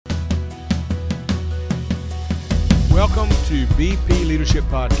Welcome to BP Leadership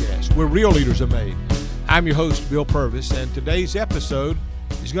Podcast, where real leaders are made. I'm your host, Bill Purvis, and today's episode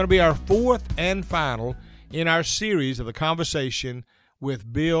is going to be our fourth and final in our series of the conversation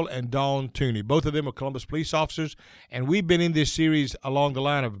with Bill and Dawn Tooney. Both of them are Columbus police officers, and we've been in this series along the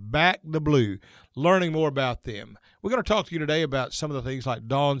line of Back the Blue, learning more about them. We're going to talk to you today about some of the things like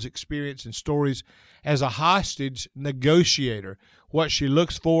Dawn's experience and stories as a hostage negotiator, what she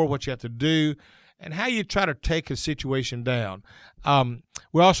looks for, what you have to do, and how you try to take a situation down.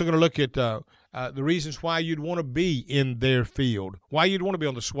 We're also going to look at the reasons why you'd want to be in their field, why you'd want to be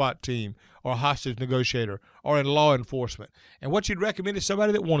on the SWAT team or a hostage negotiator or in law enforcement, and what you'd recommend to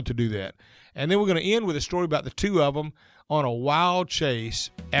somebody that wanted to do that. And then we're going to end with a story about the two of them on a wild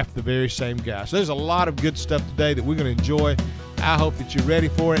chase after the very same guy. So there's a lot of good stuff today that we're going to enjoy. I hope that you're ready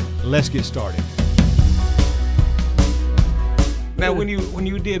for it. Let's get started. Now, when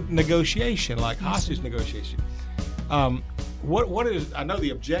you did negotiation, like hostage negotiation, what is? I know the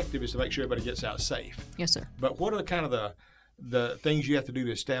objective is to make sure everybody gets out safe. Yes, sir. But what are the kind of the things you have to do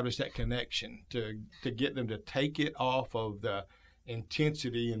to establish that connection to get them to take it off of the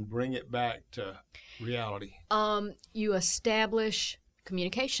intensity and bring it back to reality? You establish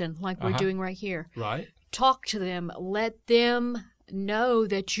communication like we're doing right here. Right. Talk to them. Let them know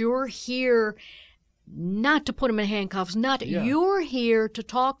that you're here. Not to put them in handcuffs, you're here to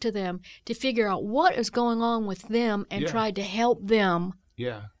talk to them, to figure out what is going on with them and try to help them.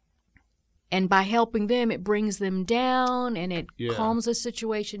 Yeah. And by helping them, it brings them down and it calms the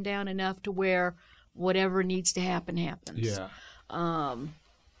situation down enough to where whatever needs to happen happens. Yeah.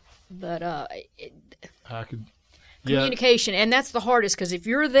 Communication, and that's the hardest, because if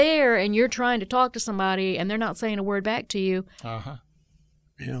you're there and you're trying to talk to somebody and they're not saying a word back to you,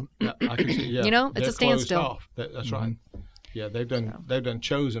 yeah, I can see. Yeah, it's a standstill. That's right. Yeah, they've done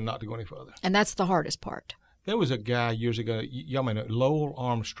chosen not to go any further, and that's the hardest part. There was a guy years ago. Y'all may know Lowell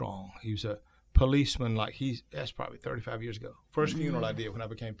Armstrong. He was a policeman. That's probably 35 years ago. First funeral I did when I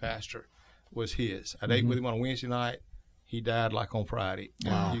became pastor was his. I ate with him on a Wednesday night. He died on Friday.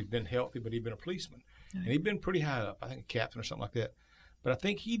 Wow. He'd been healthy, but he'd been a policeman, and he'd been pretty high up. I think a captain or something like that. But I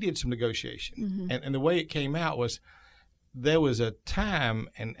think he did some negotiation, and the way it came out was. There was a time,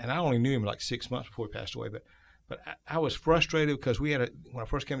 and I only knew him 6 months before he passed away, but I was frustrated because when I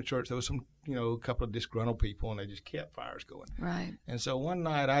first came to church, there was a couple of disgruntled people, and they just kept fires going. Right. And so one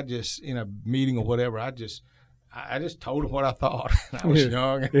night, I just, in a meeting or whatever, I just told him what I thought. I was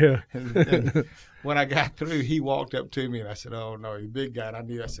young. Yeah. And when I got through, he walked up to me, and I said, "Oh, no, he's a big guy." And I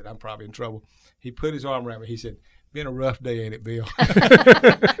knew, I said, "I'm probably in trouble." He put his arm around me. He said, "Been a rough day, ain't it, Bill?"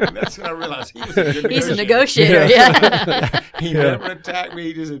 That's when I realized he was a good negotiator. He's a negotiator, yeah. He never attacked me.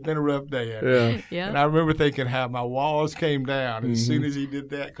 He just had been a rough day. Yeah. And I remember thinking how my walls came down as soon as he did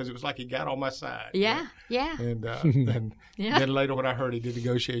that, because it was like he got on my side. Yeah, yeah. And then later when I heard he did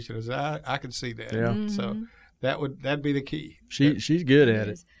negotiation, I could see that. Yeah. So that'd be the key. She's good at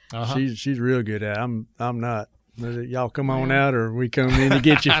it. She's real good at it. I'm not. Y'all come on out, or we come in to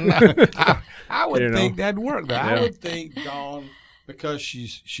get you. I would think that'd work. Though. I would think Dawn, because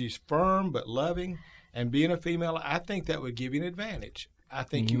she's firm but loving, and being a female, I think that would give you an advantage. I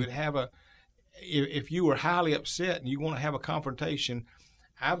think you would have if you were highly upset and you want to have a confrontation,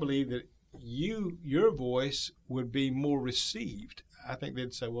 I believe that your voice would be more received. I think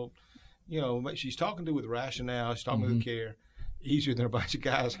they'd say, well, she's talking with rationale, she's talking with care. Easier than a bunch of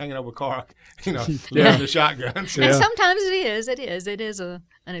guys hanging over a car, loading the shotguns. And sometimes it is an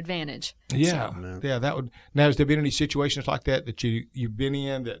advantage. Yeah, that would. Now, has there been any situations like that you've been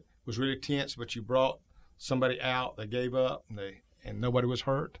in that was really tense, but you brought somebody out, they gave up, and nobody was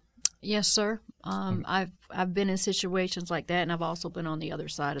hurt? Yes, sir. I've been in situations like that, and I've also been on the other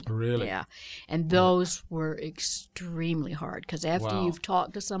side of it. Really? Yeah, and those were extremely hard, because after you've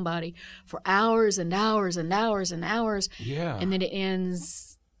talked to somebody for hours and hours and hours and hours, and then it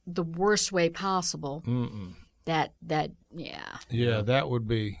ends the worst way possible. That that would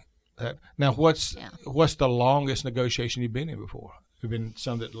be that. Now, what's the longest negotiation you've been in before? Have been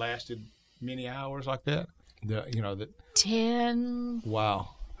some that lasted many hours like that? 10.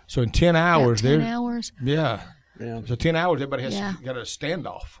 Wow. So in 10 hours, 10 hours. Yeah. So 10 hours, everybody has got a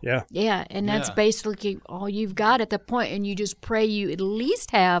standoff. Yeah. Yeah, and that's basically all you've got at the point, and you just pray you at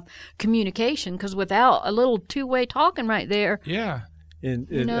least have communication, because without a little two-way talking right there. Yeah.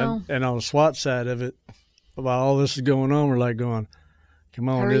 And on the SWAT side of it, while all this is going on, we're like going, come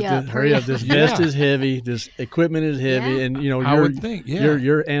on, hurry up. This vest is heavy. This equipment is heavy. And, you're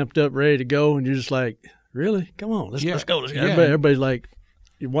amped up, ready to go, and you're just like, really? Come on, let's go. Everybody's like,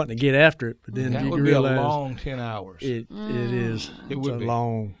 you're wanting to get after it, but then you realize a long 10 hours. It is. It would be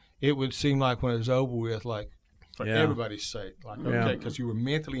long. It would seem like when it was over with, like for everybody's sake. Like, okay, because you were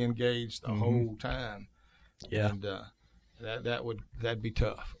mentally engaged the whole time. Yeah. And that'd be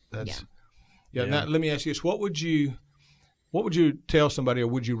tough. That's Now, let me ask you this: what would you tell somebody, or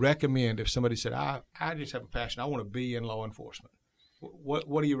would you recommend if somebody said, "I just have a passion. I want to be in law enforcement."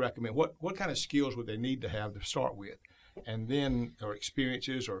 What do you recommend? What kind of skills would they need to have to start with, and then, or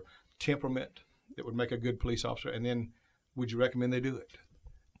experiences or temperament that would make a good police officer, and then would you recommend they do it?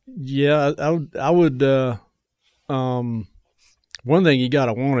 Yeah, I would. One thing, you got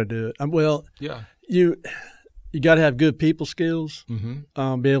to want to do it. You got to have good people skills.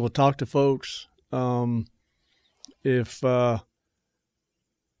 Mm-hmm. Be able to talk to folks. If I'd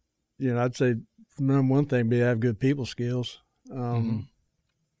say number one thing, have good people skills. What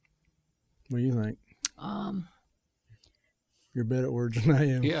do you think? You're better at words than I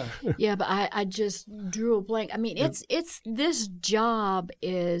am. Yeah. Yeah, but I just drew a blank. I mean, it's this job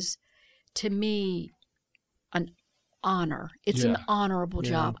is, to me, an honor. It's an honorable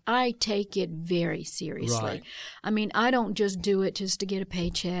job. I take it very seriously. Right. I mean, I don't just do it just to get a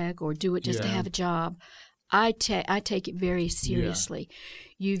paycheck or do it just to have a job. I take it very seriously.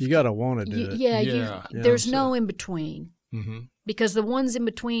 You got to want to do it. There's no in between, because the ones in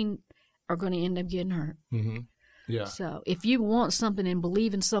between are going to end up getting hurt. Mm-hmm. Yeah. So if you want something and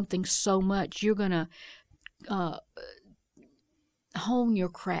believe in something so much, you're going to hone your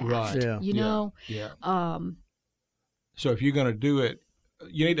craft. Right. Yeah. You know. Yeah. So if you're going to do it,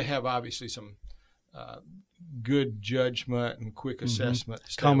 you need to have obviously some good judgment and quick assessment.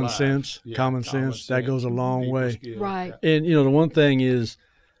 Common sense. Common sense. That goes a long way. Skills. Right. And, the one thing is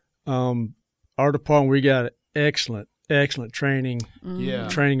our department, we got excellent training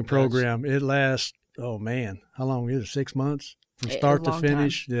program. It lasts, how long is it? 6 months? From start to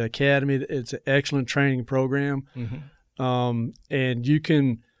finish. Time. The academy, it's an excellent training program. Mm-hmm. And you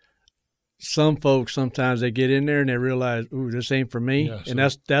can... Some folks, sometimes they get in there and they realize, ooh, this ain't for me. Yeah, and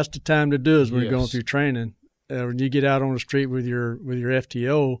that's the time to do is when you're going through training. When you get out on the street with your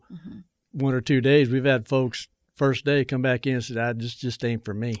FTO, 1 or 2 days, we've had folks first day come back in and said, "This just ain't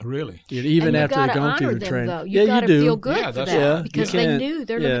for me." Really? Even after they've gone through the training. Though. You got to feel good for that because they knew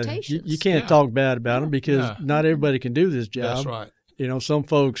their limitations. You can't talk bad about them because not everybody can do this job. That's right. Some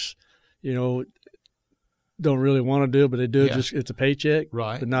folks, don't really want to do it, but they do it just it's a paycheck.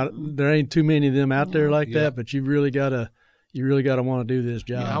 Right. But there ain't too many of them out there like that, but you really gotta want to do this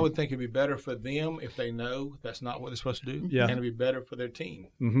job. I would think it'd be better for them if they know that's not what they're supposed to do. Yeah. And it'd be better for their team.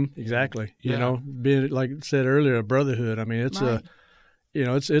 Mm-hmm. Exactly. Yeah. Being, like I said earlier, a brotherhood. I mean, it's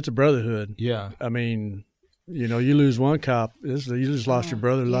it's a brotherhood. Yeah. I mean, you lose one cop, you just lost your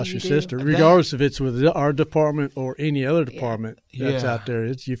brother, lost your sister, regardless if it's with our department or any other department that's out there.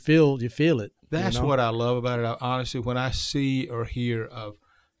 You feel it. That's what I love about it. Honestly, when I see or hear of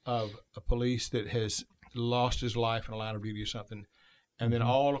a police that has lost his life in a line of duty or something, and then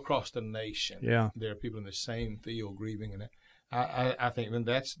all across the nation, there are people in the same field grieving, and I think then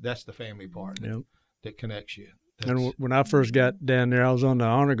that's the family part that connects you. And when I first got down there, I was on the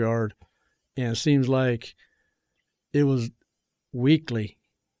honor guard, and it seems like it was weekly.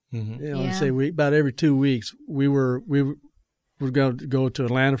 Mm-hmm. I'd say about every 2 weeks we're going to go to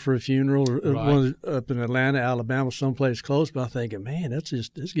Atlanta for a funeral, or up in Atlanta, Alabama, someplace close. But I'm thinking, man, it's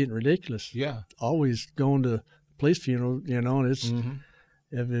getting ridiculous. Yeah, always going to police funeral, and it's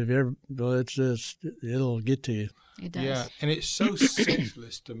it'll get to you. It does. Yeah, and it's so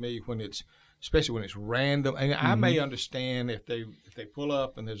senseless to me especially when it's random. And I may understand if they pull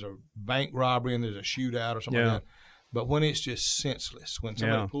up and there's a bank robbery and there's a shootout or something like that. But when it's just senseless, when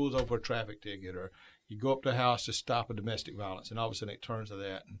somebody pulls over a traffic ticket, or you go up to a house to stop a domestic violence, and all of a sudden it turns to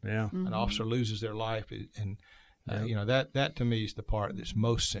that, and an officer loses their life, and that to me is the part that's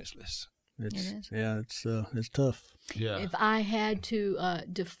most senseless. It is. Yeah, it's tough. Yeah. If I had to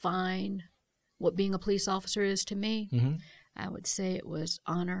define what being a police officer is to me, I would say it was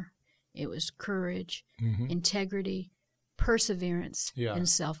honor, it was courage, integrity, perseverance, and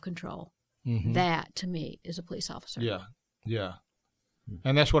self-control. Mm-hmm. That, to me, is a police officer. Yeah, yeah.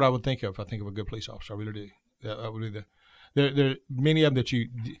 And that's what I would think of if I think of a good police officer. I really do. That would be there are many of them that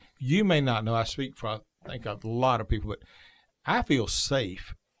you may not know. I speak for, I think, a lot of people, but I feel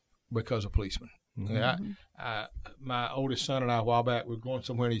safe because of policemen. Mm-hmm. My oldest son and I, a while back, we were going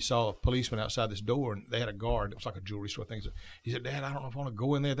somewhere, and he saw a policeman outside this door, and they had a guard. It was like a jewelry store thing. So he said, "Dad, I don't know if I want to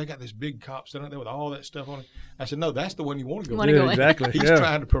go in there. They got this big cop sitting out there with all that stuff on it." I said, "No, that's the one you want to go in." Exactly. He's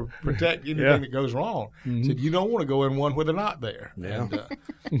trying to protect anything that goes wrong. He said, "You don't want to go in one where they're not there." Yeah.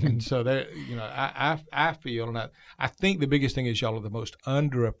 And so they, I feel, and I think the biggest thing is y'all are the most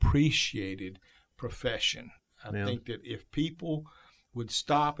underappreciated profession. I think that if people would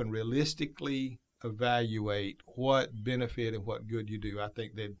stop and realistically evaluate what benefit and what good you do, I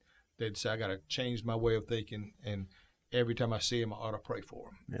think they'd say, I got to change my way of thinking, and every time I see them, I ought to pray for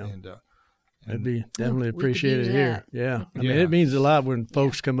them. Yeah. And that'd be definitely appreciated here. Yeah. I mean, it means a lot when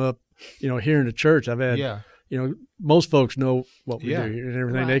folks come up, here in the church. I've had, most folks know what we do and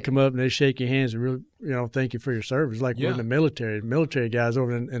everything. Right. They come up and they shake your hands and really, thank you for your service. Like we're in the military. The military guys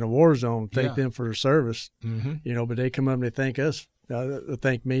over in a war zone, thank them for their service, but they come up and they thank us.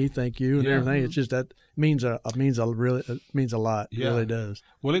 Thank me, thank you, and everything. It's just that means a lot. It really does.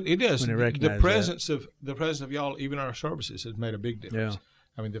 Well, it does. The presence of y'all, even in our services, has made a big difference. Yeah.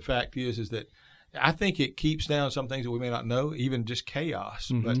 I mean, the fact is that I think it keeps down some things that we may not know, even just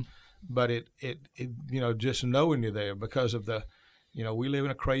chaos. But it just knowing you're there because of the, we live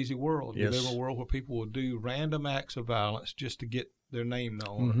in a crazy world. Yes. We live in a world where people will do random acts of violence just to get their name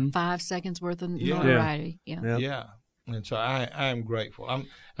known. 5 seconds worth of notoriety. Yeah. And so I am grateful.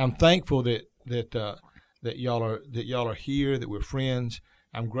 I'm thankful that y'all are here, that we're friends.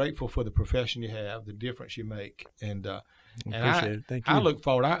 I'm grateful for the profession you have, the difference you make, and appreciate it. Thank you. I look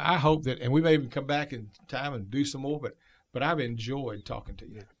forward. I hope that, and we may even come back in time and do some more. But I've enjoyed talking to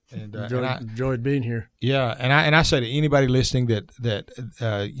you, and enjoyed being here. Yeah, and I say to anybody listening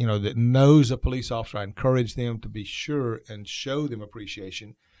that knows a police officer, I encourage them to be sure and show them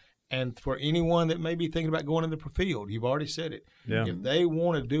appreciation. And for anyone that may be thinking about going into the field, you've already said it. Yeah. If they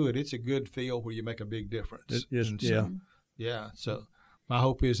want to do it, it's a good field where you make a big difference. So my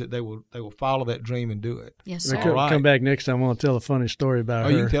hope is that they will follow that dream and do it. Yes, sir. Come back next time. I want to tell a funny story about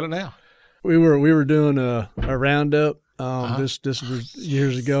her. You can tell it now. We were doing a roundup. This was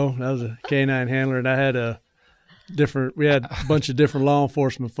years ago. I was a K-9 handler, and I had we had a bunch of different law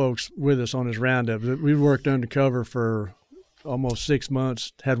enforcement folks with us on this roundup. We worked undercover for almost 6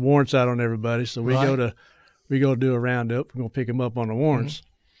 months, had warrants out on everybody. So we go to do a roundup. We're going to pick them up on the warrants.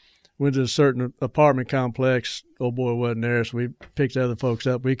 Went to a certain apartment complex. Old boy wasn't there, so we picked the other folks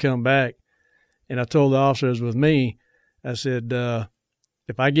up. We come back, and I told the officers with me, I said,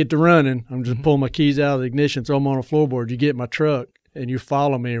 if I get to running, I'm just pull my keys out of the ignition, throw them on the floorboard. You get my truck, and you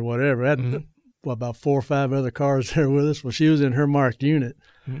follow me or whatever. I had about 4 or 5 other cars there with us. Well, she was in her marked unit,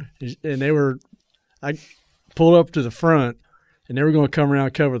 and I pulled up to the front, and they were going to come around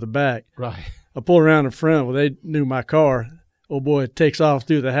and cover the back. Right. I pulled around the front. Well, they knew my car. Old boy takes off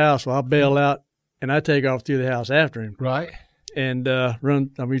through the house. Well, I bail out, and I take off through the house after him. Right. And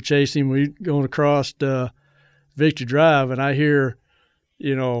we chase him. We going across Victory Drive, and I hear,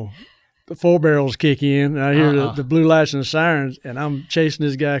 the 4 barrels kick in, and I hear the blue lights and the sirens, and I'm chasing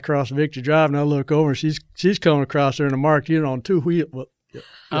this guy across Victory Drive, and I look over, and she's coming across there in a marked unit on 2 wheels.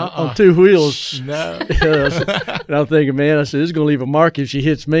 On 2 wheels. No. And I'm thinking, man, I said, this is going to leave a mark if she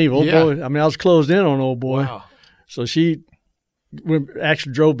hits me. Old boy, I mean, I was closed in on old boy. Wow. So she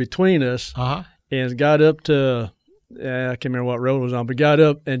actually drove between us and got up to, I can't remember what road it was on, but got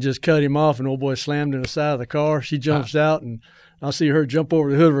up and just cut him off, and old boy slammed in the side of the car. She jumps out, and I see her jump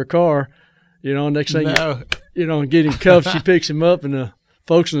over the hood of her car. Next thing getting cuffed, she picks him up, and the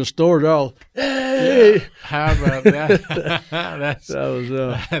folks in the store are all, hey. Yeah. How about that?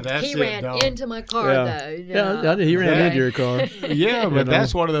 He ran into my car, though. He ran into your car. Yeah, but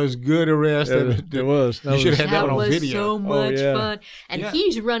that's one of those good arrests. It was. You should have had that one on video. That was so much fun. And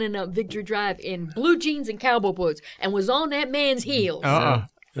he's running up Victory Drive in blue jeans and cowboy boots and was on that man's heels.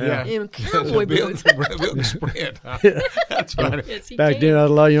 In cowboy boots. Sprint. That's right. Yes, back then, I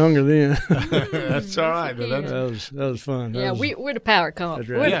was a lot younger then. That's all right. That was fun. We're the power couple. Right.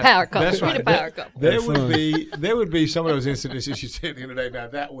 We're the power couple. That's right. We're the power couple. There would be some of those incidents you said the other day. Now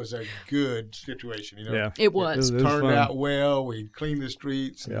that was a good situation. Yeah, it was. It turned out well. We cleaned the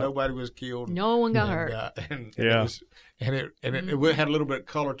streets. Yeah. Nobody was killed. No one got hurt. It had a little bit of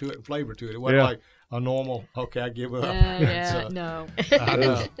color to it and flavor to it. It wasn't like a normal, okay, I give up. No.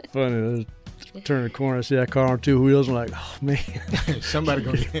 Funny. Turn the corner, I see that car on 2 wheels. I'm like, oh, man. Somebody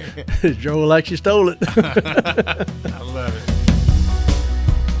going to get it. Drove like she stole it. I love it.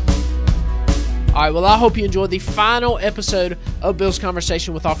 All right, well, I hope you enjoyed the final episode of Bill's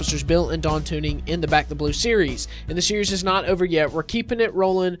conversation with Officers Bill and Dawn Tuning in the Back the Blue series. And the series is not over yet. We're keeping it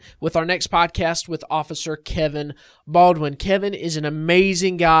rolling with our next podcast with Officer Kevin Baldwin. Kevin is an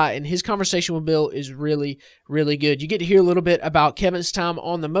amazing guy, and his conversation with Bill is really, really good. You get to hear a little bit about Kevin's time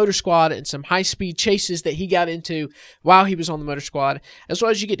on the motor squad and some high-speed chases that he got into while he was on the motor squad, as well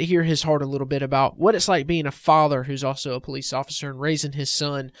as you get to hear his heart a little bit about what it's like being a father who's also a police officer and raising his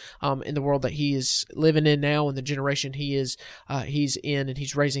son in the world that he is he's living in now and the generation he's in and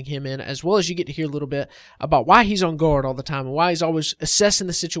he's raising him in, as well as you get to hear a little bit about why he's on guard all the time and why he's always assessing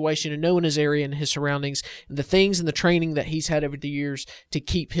the situation and knowing his area and his surroundings and the things and the training that he's had over the years to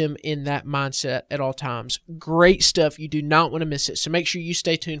keep him in that mindset at all times. Great stuff. You do not want to miss it. So make sure you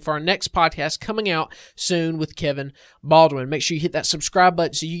stay tuned for our next podcast coming out soon with Kevin Baldwin. Make sure you hit that subscribe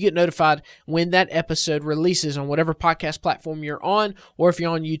button so you get notified when that episode releases on whatever podcast platform you're on, or if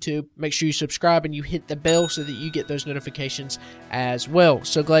you're on YouTube, make sure you subscribe and you hit the bell so that you get those notifications as well.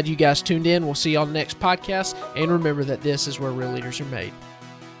 So glad you guys tuned in. We'll see y'all next podcast, and remember that this is where real leaders are made.